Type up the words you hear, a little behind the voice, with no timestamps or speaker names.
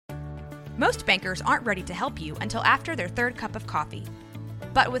Most bankers aren't ready to help you until after their third cup of coffee.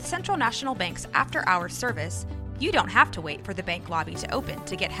 But with Central National Bank's after-hours service, you don't have to wait for the bank lobby to open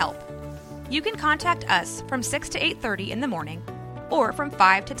to get help. You can contact us from 6 to 8:30 in the morning or from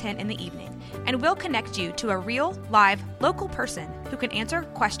 5 to 10 in the evening, and we'll connect you to a real, live, local person who can answer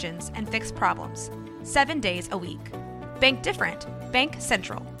questions and fix problems 7 days a week. Bank different. Bank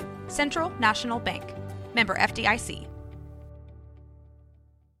Central. Central National Bank. Member FDIC.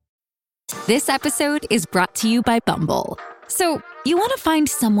 This episode is brought to you by Bumble. So, you want to find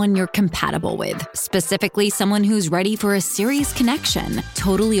someone you're compatible with, specifically someone who's ready for a serious connection,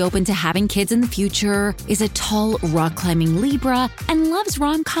 totally open to having kids in the future, is a tall, rock-climbing Libra, and loves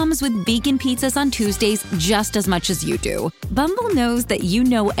rom-coms with vegan pizzas on Tuesdays just as much as you do. Bumble knows that you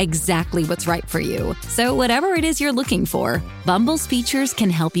know exactly what's right for you. So whatever it is you're looking for, Bumble's features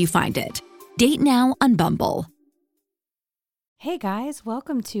can help you find it. Date now on Bumble. Hey guys,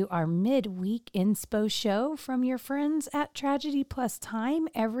 welcome to our midweek inspo show from your friends at Tragedy Plus Time.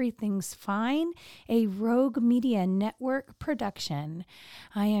 Everything's Fine, a Rogue Media Network production.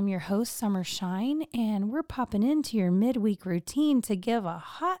 I am your host, Summer Shine, and we're popping into your midweek routine to give a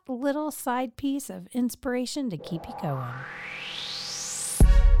hot little side piece of inspiration to keep you going.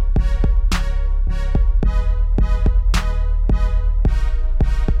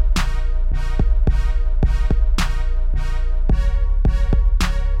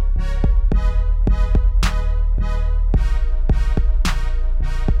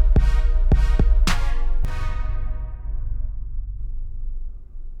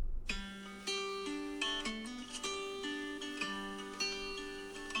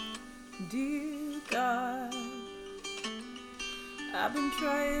 Dear God, I've been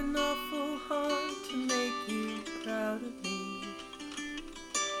trying awful hard to make you proud of me,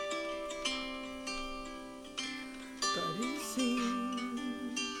 but it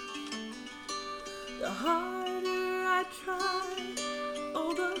seems the harder I try,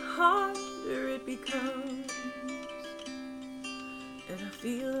 oh, the harder it becomes, and I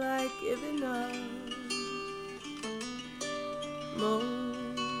feel like giving up most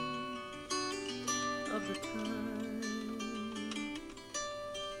of the time.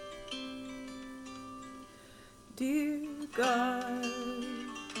 Dear God,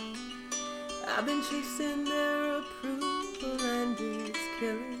 I've been chasing their approval and it's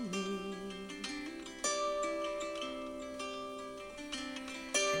killing me,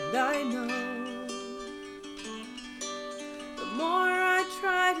 and I know the more I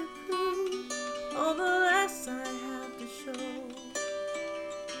try to prove, all the less I have to show.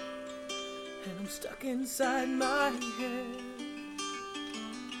 And I'm stuck inside my head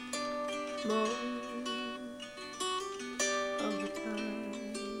most of the time.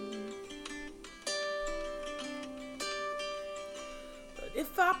 But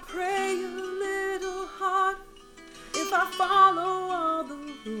if I pray a little hard, if I follow all the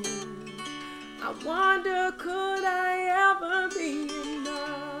rules, I wonder, could I ever be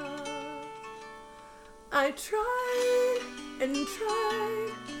enough? I tried and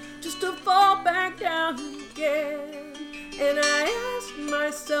tried just to fall back down again, and I ask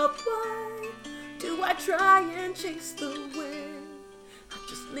myself, why do I try and chase the wind? I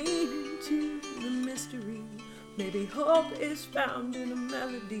just lean into the mystery. Maybe hope is found in a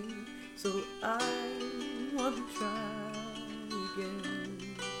melody, so I want to try again.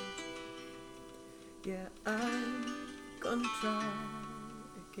 Yeah, I'm gonna try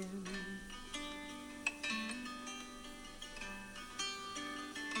again.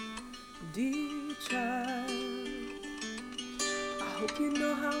 Dear child, I hope you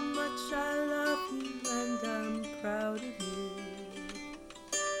know how much I love you and I'm proud of you.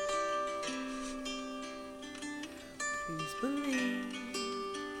 Please believe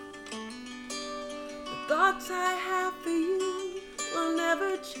the thoughts I have for you will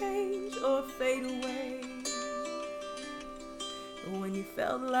never change or fade away. When you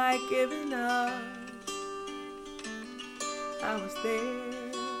felt like giving up, I was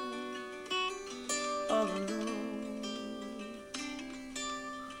there all alone.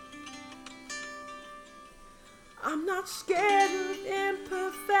 I'm not scared of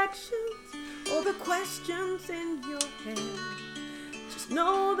imperfections or the questions in your head. Just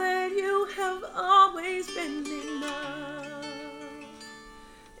know that you have always been enough.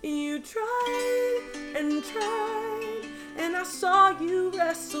 You tried and tried, and I saw you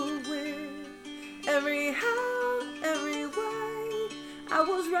wrestle with every how, every why. I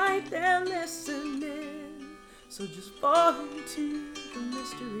was right there listening. So just fall into the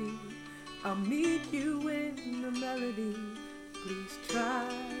mystery. I'll meet you in the melody. Please try,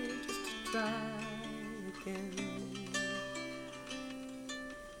 just to try again.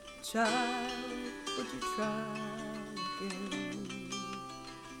 Child, would you try again?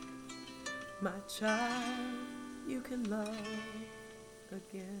 My child, you can love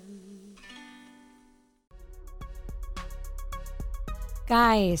again.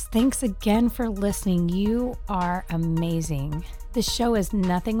 Guys, thanks again for listening. You are amazing. This show is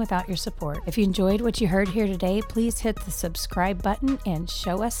nothing without your support. If you enjoyed what you heard here today, please hit the subscribe button and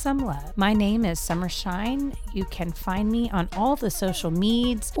show us some love. My name is Summer Shine. You can find me on all the social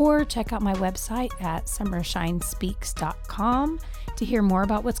medias or check out my website at summershinespeaks.com to hear more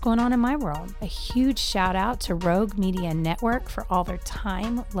about what's going on in my world. A huge shout out to Rogue Media Network for all their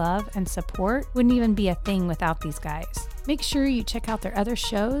time, love, and support. Wouldn't even be a thing without these guys. Make sure you check out their other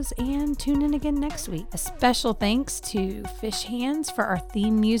shows and tune in again next week. A special thanks to Fish Hands for our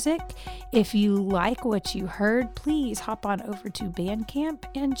theme music. If you like what you heard, please hop on over to Bandcamp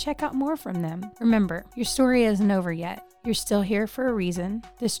and check out more from them. Remember, your story isn't over yet. You're still here for a reason.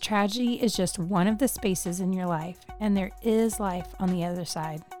 This tragedy is just one of the spaces in your life, and there is life on the other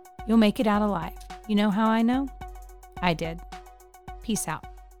side. You'll make it out alive. You know how I know? I did. Peace out.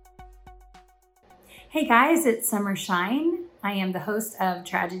 Hey guys, it's Summer Shine. I am the host of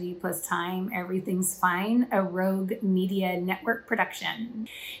Tragedy Plus Time, Everything's Fine, a Rogue Media Network production.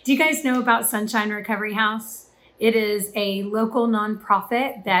 Do you guys know about Sunshine Recovery House? It is a local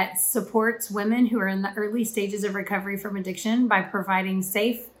nonprofit that supports women who are in the early stages of recovery from addiction by providing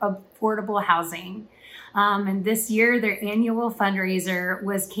safe, affordable housing. And this year, their annual fundraiser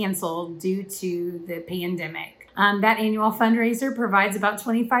was canceled due to the pandemic. That annual fundraiser provides about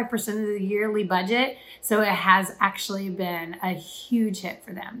 25% of the yearly budget, so it has actually been a huge hit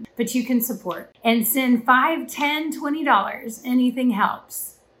for them. But you can support and send $5, $10, $20. Anything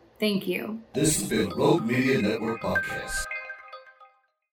helps. Thank you. This has been a Rogue Media Network podcast.